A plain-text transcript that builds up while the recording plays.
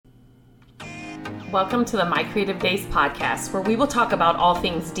Welcome to the My Creative Days podcast, where we will talk about all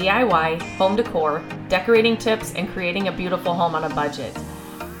things DIY, home decor, decorating tips, and creating a beautiful home on a budget.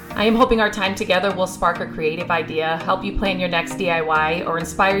 I am hoping our time together will spark a creative idea, help you plan your next DIY, or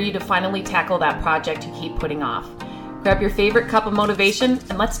inspire you to finally tackle that project you keep putting off. Grab your favorite cup of motivation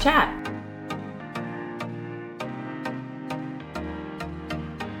and let's chat.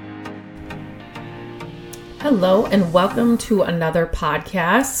 Hello and welcome to another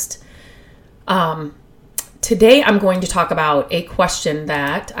podcast. Today I'm going to talk about a question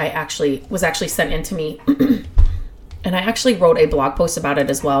that was actually sent in to me, and I actually wrote a blog post about it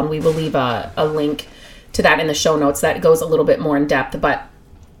as well, and we will leave a link to that in the show notes that goes a little bit more in depth. But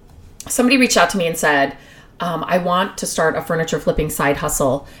somebody reached out to me and said, I want to start a furniture flipping side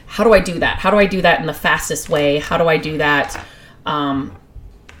hustle. How do I do that? How do I do that in the fastest way? How do I do that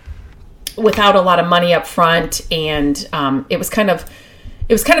without a lot of money up front? And it was kind of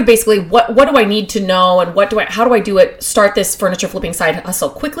basically what do I need to know, and how do I do it? Start this furniture flipping side hustle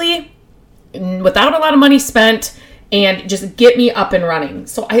quickly, without a lot of money spent, and just get me up and running.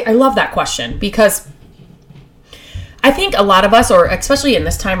 So I love that question, because I think a lot of us, or especially in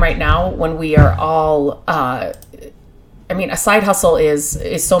this time right now when we are all, a side hustle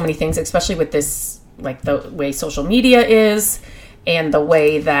is so many things, especially with this, like the way social media is and the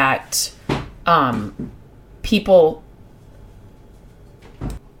way that people.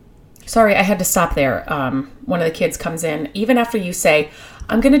 Sorry, I had to stop there. One of the kids comes in, even after you say,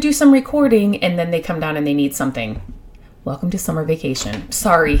 I'm going to do some recording, and then they come down and they need something. Welcome to summer vacation.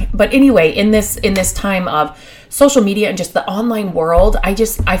 Sorry. But anyway, in this time of social media and just the online world,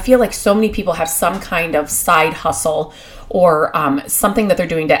 I feel like so many people have some kind of side hustle or something that they're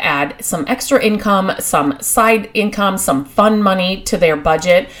doing to add some extra income, some side income, some fun money to their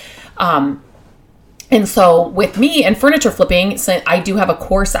budget. And so with me and furniture flipping, I do have a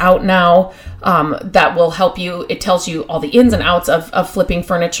course out now that will help you. It tells you all the ins and outs of flipping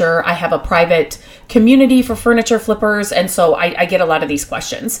furniture. I have a private community for furniture flippers. And so I get a lot of these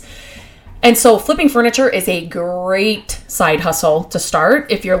questions. And so flipping furniture is a great side hustle to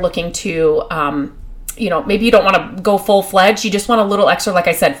start if you're looking to, maybe you don't want to go full-fledged. You just want a little extra, like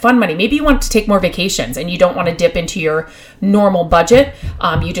I said, fun money. Maybe you want to take more vacations and you don't want to dip into your normal budget.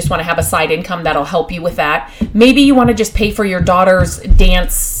 You just want to have a side income that'll help you with that. Maybe you want to just pay for your daughter's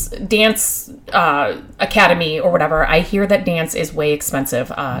dance academy or whatever. I hear that dance is way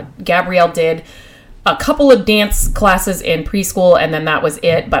expensive. Gabrielle did a couple of dance classes in preschool, and then that was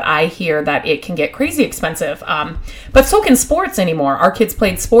it. But I hear that it can get crazy expensive. But so can sports anymore. Our kids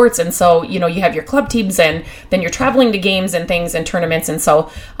played sports, and so, you have your club teams, and then you're traveling to games and things and tournaments. And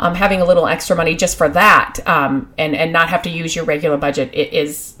so having a little extra money just for that and not have to use your regular budget,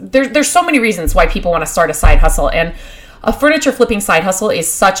 there's so many reasons why people want to start a side hustle. And a furniture flipping side hustle is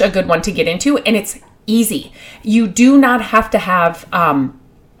such a good one to get into, and it's easy. You do not have to have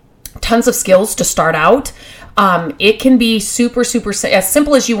tons of skills to start out. It can be super, super as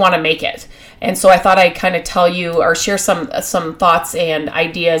simple as you want to make it. And so I thought I'd kind of tell you or share some thoughts and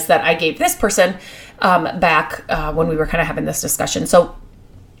ideas that I gave this person back when we were kind of having this discussion. So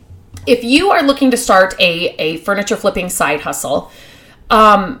if you are looking to start a furniture flipping side hustle,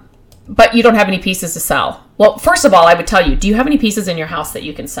 but you don't have any pieces to sell. Well, first of all, I would tell you, do you have any pieces in your house that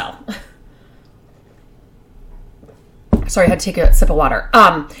you can sell? Sorry, I had to take a sip of water.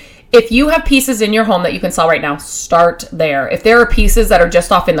 If you have pieces in your home that you can sell right now, start there. If there are pieces that are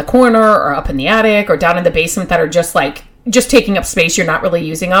just off in the corner or up in the attic or down in the basement that are just taking up space, you're not really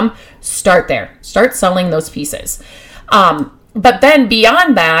using them, start there. Start selling those pieces. But then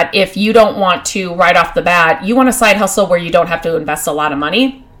beyond that, if you don't want to right off the bat, you want a side hustle where you don't have to invest a lot of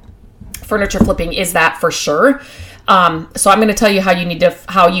money. Furniture flipping is that for sure. So I'm going to tell you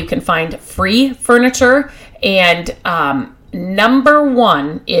how you can find free furniture. And number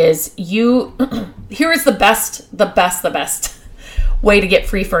one is here is the best way to get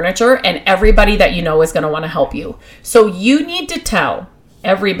free furniture, and everybody that you know is going to want to help you. So you need to tell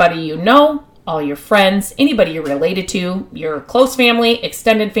everybody you know, all your friends, anybody you're related to, your close family,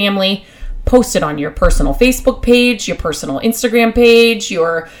 extended family, post it on your personal Facebook page, your personal Instagram page,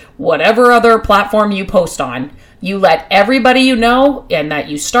 your whatever other platform you post on. You let everybody you know and that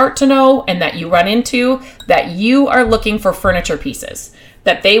you start to know and that you run into that you are looking for furniture pieces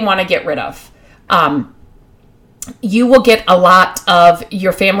that they want to get rid of. You will get a lot of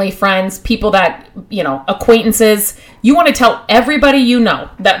your family, friends, people that, acquaintances. You want to tell everybody you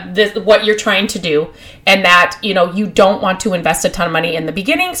know that what you're trying to do, and that, you don't want to invest a ton of money in the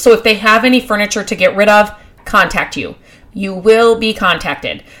beginning. So if they have any furniture to get rid of, contact you. You will be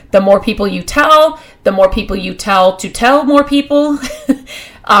contacted. The more people you tell to tell more people,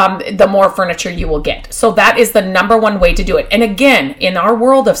 the more furniture you will get. So that is the number one way to do it. And again, in our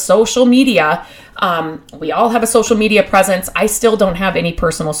world of social media, we all have a social media presence. I still don't have any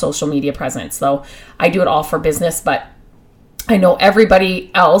personal social media presence, though I do it all for business, but I know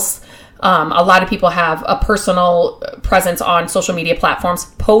everybody else, a lot of people have a personal presence on social media platforms.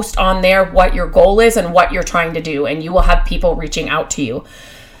 Post on there what your goal is and what you're trying to do, and you will have people reaching out to you.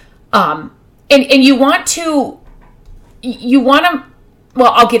 And you want to,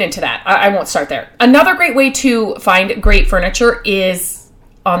 well, I'll get into that. I won't start there. Another great way to find great furniture is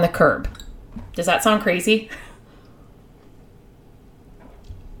on the curb. Does that sound crazy?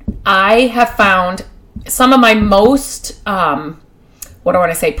 I have found some of my most, profitable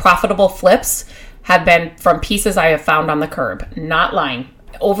flips have been from pieces I have found on the curb. Not lying.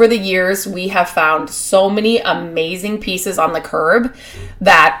 Over the years, we have found so many amazing pieces on the curb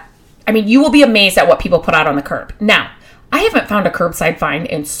that, you will be amazed at what people put out on the curb. Now, I haven't found a curbside find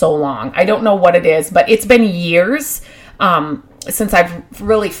in so long. I don't know what it is, but it's been years since I've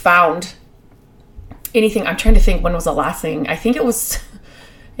really found anything. I'm trying to think, when was the last thing? I think it was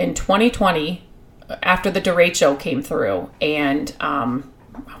in 2020 after the derecho came through, and I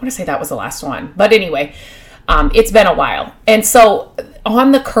want to say that was the last one. But anyway, it's been a while. And so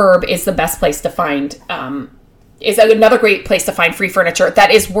on the curb is the best place to find, is another great place to find free furniture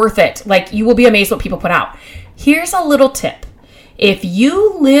that is worth it. Like, you will be amazed what people put out. Here's a little tip. If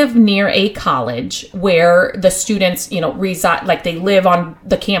you live near a college where the students, reside, like they live on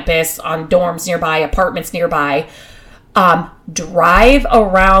the campus, on dorms nearby, apartments nearby, drive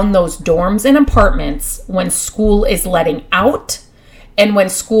around those dorms and apartments when school is letting out and when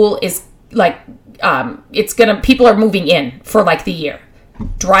school is people are moving in for like the year.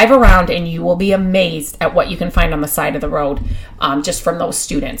 Drive around and you will be amazed at what you can find on the side of the road, just from those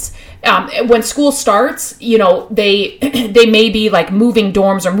students. When school starts, they may be like moving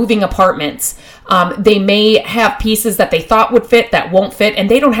dorms or moving apartments. They may have pieces that they thought would fit that won't fit, and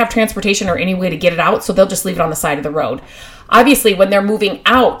they don't have transportation or any way to get it out, so they'll just leave it on the side of the road. Obviously, when they're moving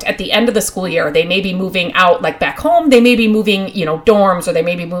out at the end of the school year, they may be moving out like back home. They may be moving, dorms, or they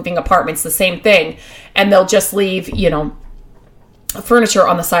may be moving apartments, the same thing, and they'll just leave, furniture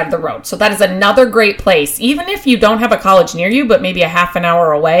on the side of the road. So that is another great place. Even if you don't have a college near you, but maybe a half an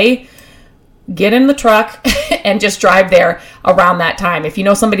hour away, get in the truck and just drive there around that time. If you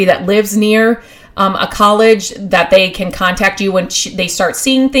know somebody that lives near a college, that they can contact you when they start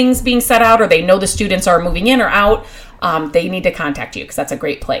seeing things being set out, or they know the students are moving in or out, they need to contact you, because that's a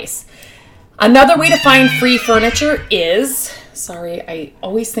great place. Another way to find free furniture is, sorry, I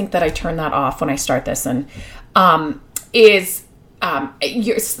always think that I turn that off when I start this, and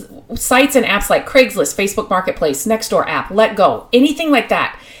your sites and apps like Craigslist, Facebook Marketplace, Nextdoor app, Letgo, anything like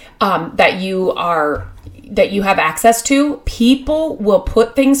that, that you have access to. People will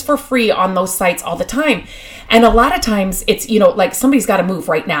put things for free on those sites all the time. And a lot of times it's, like somebody's got to move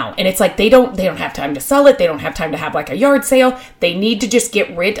right now. And it's like, they don't have time to sell it. They don't have time to have like a yard sale. They need to just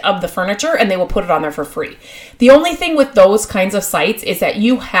get rid of the furniture, and they will put it on there for free. The only thing with those kinds of sites is that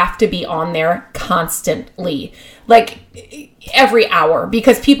you have to be on there constantly, like every hour,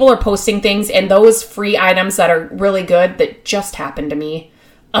 because people are posting things, and those free items that are really good, that just happened to me.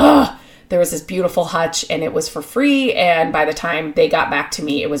 There was this beautiful hutch, and it was for free, and by the time they got back to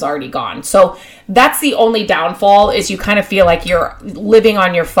me, it was already gone. So that's the only downfall, is you kind of feel like you're living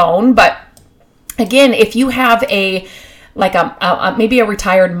on your phone. But again, if you have maybe a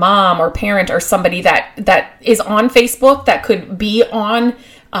retired mom or parent or somebody that is on Facebook, that could be on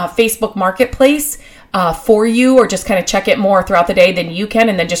Facebook Marketplace for you, or just kind of check it more throughout the day than you can,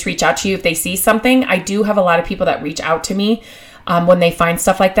 and then just reach out to you if they see something. I do have a lot of people that reach out to me when they find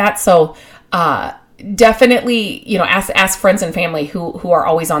stuff like that. So definitely, ask friends and family who are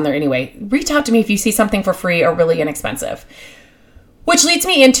always on there anyway. Reach out to me if you see something for free or really inexpensive. Which leads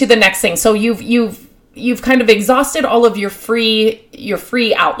me into the next thing. So you've kind of exhausted all of your free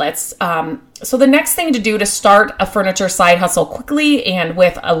outlets. So the next thing to do to start a furniture side hustle quickly and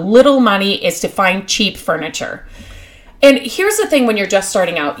with a little money is to find cheap furniture. And here's the thing, when you're just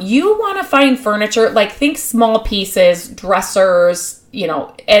starting out, you want to find furniture, like think small pieces, dressers,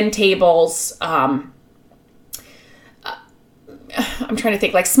 end tables. I'm trying to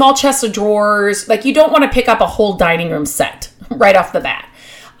think, like small chests of drawers. Like, you don't want to pick up a whole dining room set right off the bat.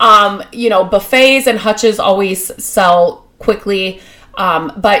 Buffets and hutches always sell quickly.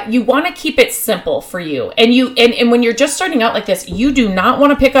 But you want to keep it simple for you. And when you're just starting out like this, you do not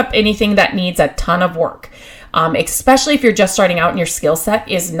want to pick up anything that needs a ton of work. especially if you're just starting out and your skill set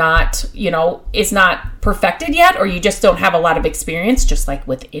is not, is not perfected yet, or you just don't have a lot of experience, just like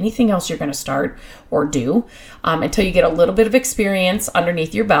with anything else you're going to start or do. Until you get a little bit of experience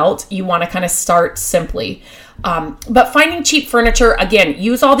underneath your belt, you want to kind of start simply. But finding cheap furniture, again,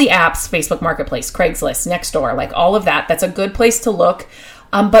 use all the apps, Facebook Marketplace, Craigslist, Nextdoor, like all of that. That's a good place to look.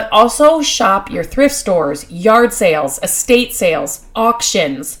 But also shop your thrift stores, yard sales, estate sales,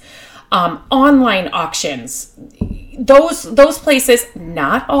 auctions, online auctions. Those places,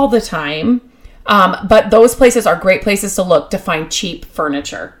 not all the time, but those places are great places to look to find cheap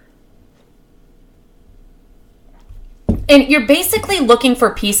furniture. And you're basically looking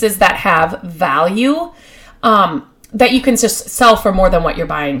for pieces that have value, that you can just sell for more than what you're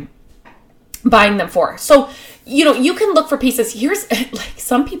buying them for. So, you can look for pieces. Here's like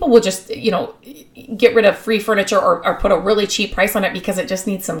some people will just, get rid of free furniture or put a really cheap price on it because it just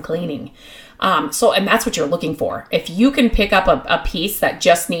needs some cleaning. And that's what you're looking for. If you can pick up a piece that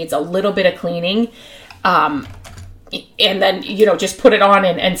just needs a little bit of cleaning, and then, just put it on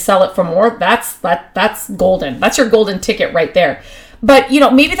and sell it for more, that's golden. That's your golden ticket right there. But,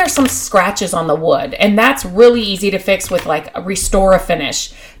 maybe there's some scratches on the wood, and that's really easy to fix with like a restore a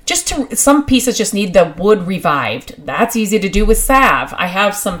finish. Some pieces just need the wood revived. That's easy to do with salve. I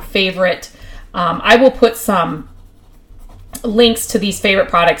have some favorite, I will put some links to these favorite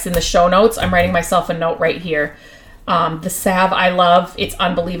products in the show notes. I'm writing myself a note right here. The salve I love. It's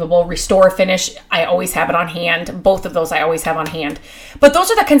unbelievable. Restore Finish. I always have it on hand. Both of those I always have on hand. But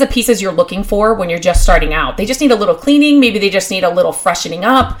those are the kinds of pieces you're looking for when you're just starting out. They just need a little cleaning. Maybe they just need a little freshening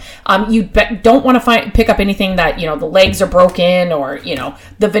up. You don't want to pick up anything that, the legs are broken or,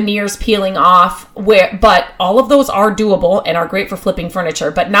 the veneers peeling off. But all of those are doable and are great for flipping furniture,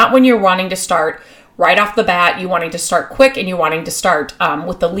 but not when you're wanting to start right off the bat. You wanting to start quick and you're wanting to start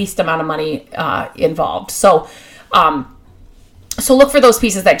with the least amount of money involved. So look for those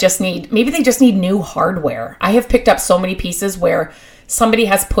pieces that maybe they just need new hardware. I have picked up so many pieces where somebody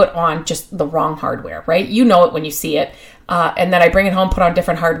has put on just the wrong hardware, right? You know it when you see it. And then I bring it home, put on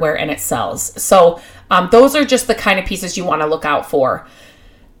different hardware, and it sells. So those are just the kind of pieces you want to look out for.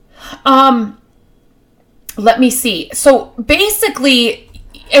 Let me see. So basically,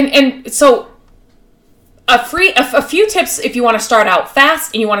 so a few tips if you want to start out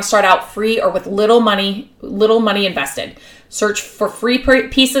fast and you want to start out free or with little money invested. Search for free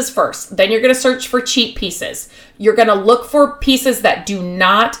pieces first. Then you're going to search for cheap pieces. You're going to look for pieces that do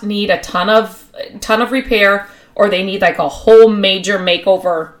not need a ton of repair, or they need like a whole major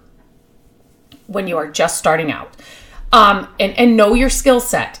makeover when you are just starting out. And know your skill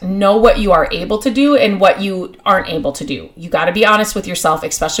set. Know what you are able to do and what you aren't able to do. You got to be honest with yourself,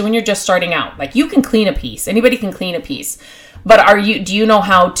 especially when you're just starting out. Like, you can clean a piece. Anybody can clean a piece. But do you know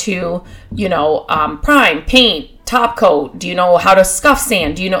how to, prime, paint, top coat? Do you know how to scuff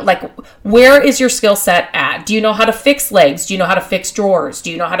sand? Do you know, where is your skill set at? Do you know how to fix legs? Do you know how to fix drawers?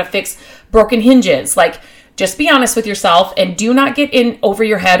 Do you know how to fix broken hinges? Just be honest with yourself and do not get in over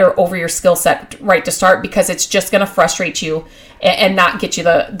your head or over your skill set right to start, because it's just going to frustrate you and not get you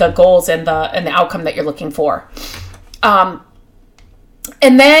the goals and the outcome that you're looking for. And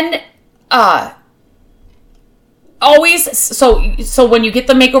then always, so when you get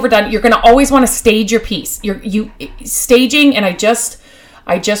the makeover done, you're going to always want to stage your piece. Staging, and I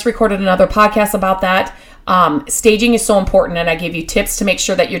just recorded another podcast about that. Staging is so important, and I gave you tips to make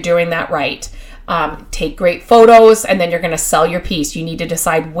sure that you're doing that right. Take great photos, and then you're going to sell your piece. You need to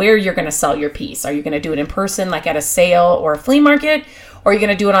decide where you're going to sell your piece. Are you going to do it in person, like at a sale or a flea market? Or are you going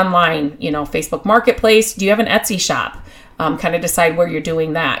to do it online, Facebook Marketplace? Do you have an Etsy shop? Kind of decide where you're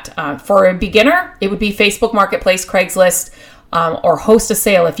doing that. For a beginner, it would be Facebook Marketplace, Craigslist, or host a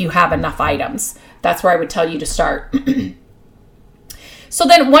sale if you have enough items. That's where I would tell you to start. So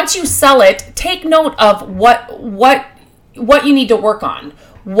then once you sell it, take note of what you need to work on.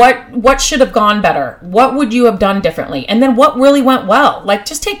 What should have gone better? What would you have done differently? And then what really went well?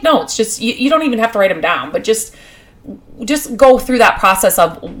 Just take notes. You don't even have to write them down, but just go through that process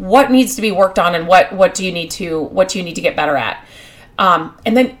of what needs to be worked on and what do you need to get better at.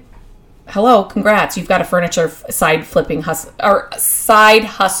 And then, congrats, you've got a furniture side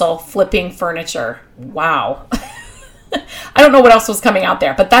hustle flipping furniture. Wow. I don't know what else was coming out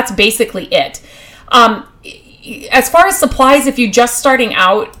there, but that's basically it. As far as supplies, if you're just starting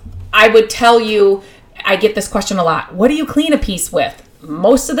out, I would tell you, I get this question a lot. What do you clean a piece with?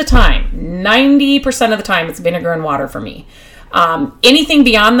 Most of the time, 90% of the time, it's vinegar and water for me. Anything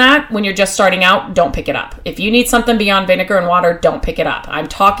beyond that, when you're just starting out, don't pick it up. If you need something beyond vinegar and water, don't pick it up. I'm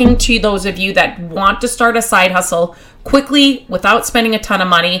talking to those of you that want to start a side hustle quickly without spending a ton of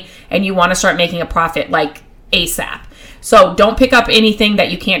money, and you want to start making a profit ASAP. So don't pick up anything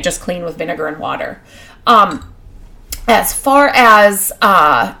that you can't just clean with vinegar and water. As far as,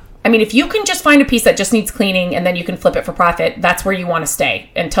 if you can just find a piece that just needs cleaning and then you can flip it for profit, that's where you want to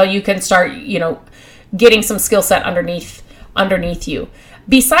stay until you can start, getting some skill set underneath you.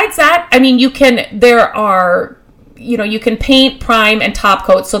 Besides that, you can paint, prime, and top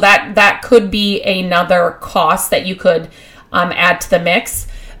coat. So that could be another cost that you could add to the mix.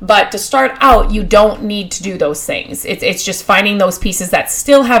 But to start out, you don't need to do those things. It's just finding those pieces that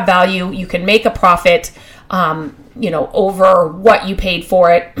still have value. You can make a profit, over what you paid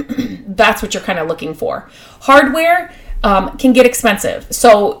for it. That's what you're kind of looking for. Hardware can get expensive.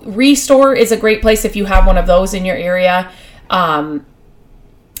 So Restore is a great place if you have one of those in your area.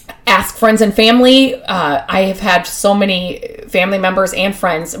 Ask friends and family. I have had so many family members and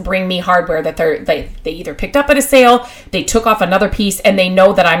friends bring me hardware that they either picked up at a sale, they took off another piece, and they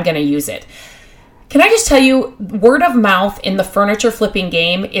know that I'm going to use it. Can I just tell you, word of mouth in the furniture flipping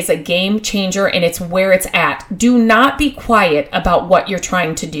game is a game changer, and it's where it's at. Do not be quiet about what you're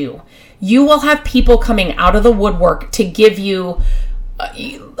trying to do. You will have people coming out of the woodwork to give you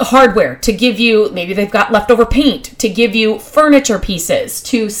hardware, to give you, maybe they've got leftover paint, to give you furniture pieces,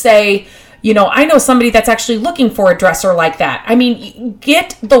 to say, I know somebody that's actually looking for a dresser like that.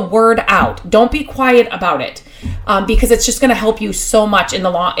 Get the word out. Don't be quiet about it, because it's just going to help you so much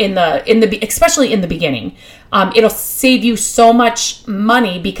especially in the beginning. It'll save you so much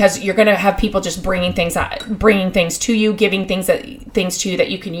money because you're going to have people just bringing things to you, giving things to you that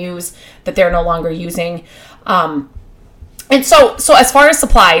you can use that they're no longer using. And so as far as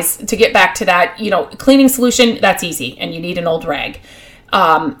supplies, to get back to that, cleaning solution, that's easy, and you need an old rag.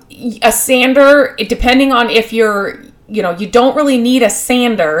 A sander, depending on if you're, you don't really need a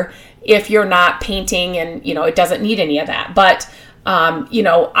sander if you're not painting and, it doesn't need any of that. But,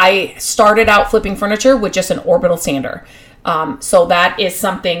 I started out flipping furniture with just an orbital sander. So that is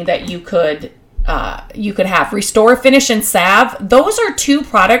something that you could have. Restore, Finish, and Salve. Those are two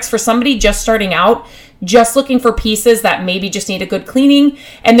products for somebody just starting out, just looking for pieces that maybe just need a good cleaning,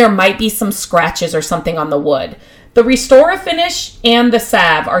 and there might be some scratches or something on the wood. The Restore, Finish, and the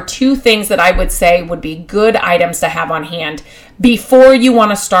Salve are two things that I would say would be good items to have on hand before you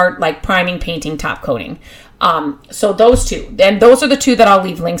want to start like priming, painting, top coating. So those two, and those are the two that I'll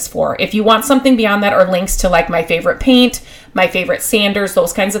leave links for. If you want something beyond that, or links to like my favorite paint, my favorite sanders,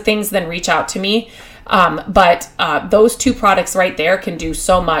 those kinds of things, then reach out to me. But those two products right there can do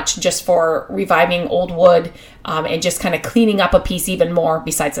so much just for reviving old wood, and just kind of cleaning up a piece even more,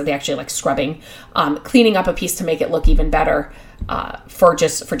 besides the actually like scrubbing, cleaning up a piece to make it look even better, for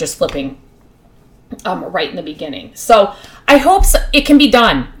just flipping, right in the beginning. So I hope it can be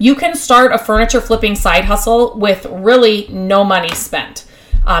done. You can start a furniture flipping side hustle with really no money spent.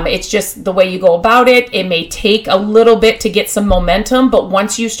 It's just the way you go about it. It may take a little bit to get some momentum, but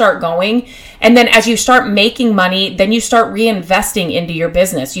once you start going, and then as you start making money, then you start reinvesting into your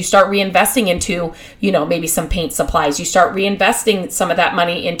business. You start reinvesting into, maybe some paint supplies. You start reinvesting some of that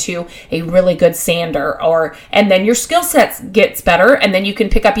money into a really good sander, and then your skill set gets better, and then you can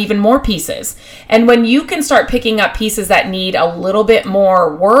pick up even more pieces. And when you can start picking up pieces that need a little bit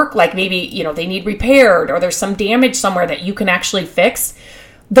more work, like maybe, they need repaired, or there's some damage somewhere that you can actually fix,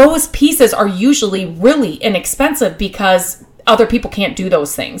 those pieces are usually really inexpensive because other people can't do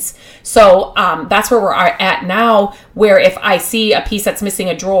those things. So that's where we're at now, where if I see a piece that's missing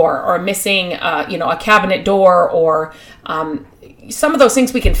a drawer, or missing a cabinet door, or some of those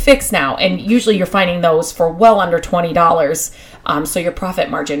things we can fix now, and usually you're finding those for well under $20. So your profit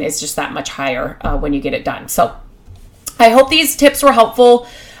margin is just that much higher when you get it done. So I hope these tips were helpful.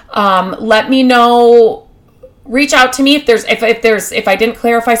 Let me know. Reach out to me if I didn't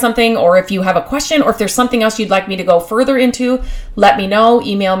clarify something, or if you have a question, or if there's something else you'd like me to go further into. Let me know.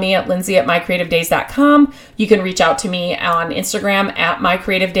 Email me at lindsay@mycreativedays.com. You can reach out to me on Instagram at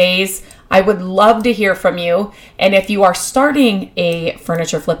mycreativedays. I would love to hear from you. And if you are starting a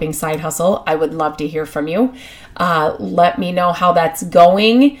furniture flipping side hustle, I would love to hear from you. Let me know how that's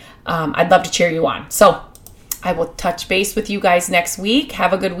going. I'd love to cheer you on. So I will touch base with you guys next week.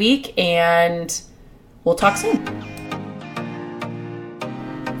 Have a good week, and we'll talk soon.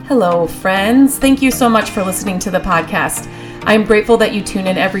 Hello, friends. Thank you so much for listening to the podcast. I'm grateful that you tune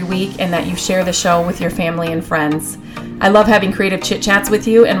in every week and that you share the show with your family and friends. I love having creative chit chats with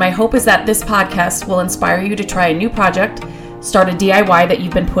you, and my hope is that this podcast will inspire you to try a new project, start a DIY that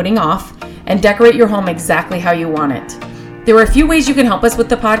you've been putting off, and decorate your home exactly how you want it. There are a few ways you can help us with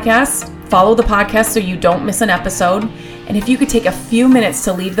the podcast. Follow the podcast so you don't miss an episode. And if you could take a few minutes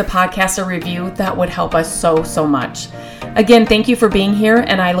to leave the podcast a review, that would help us so much. Again, thank you for being here,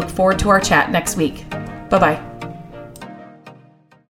 and I look forward to our chat next week. Bye-bye.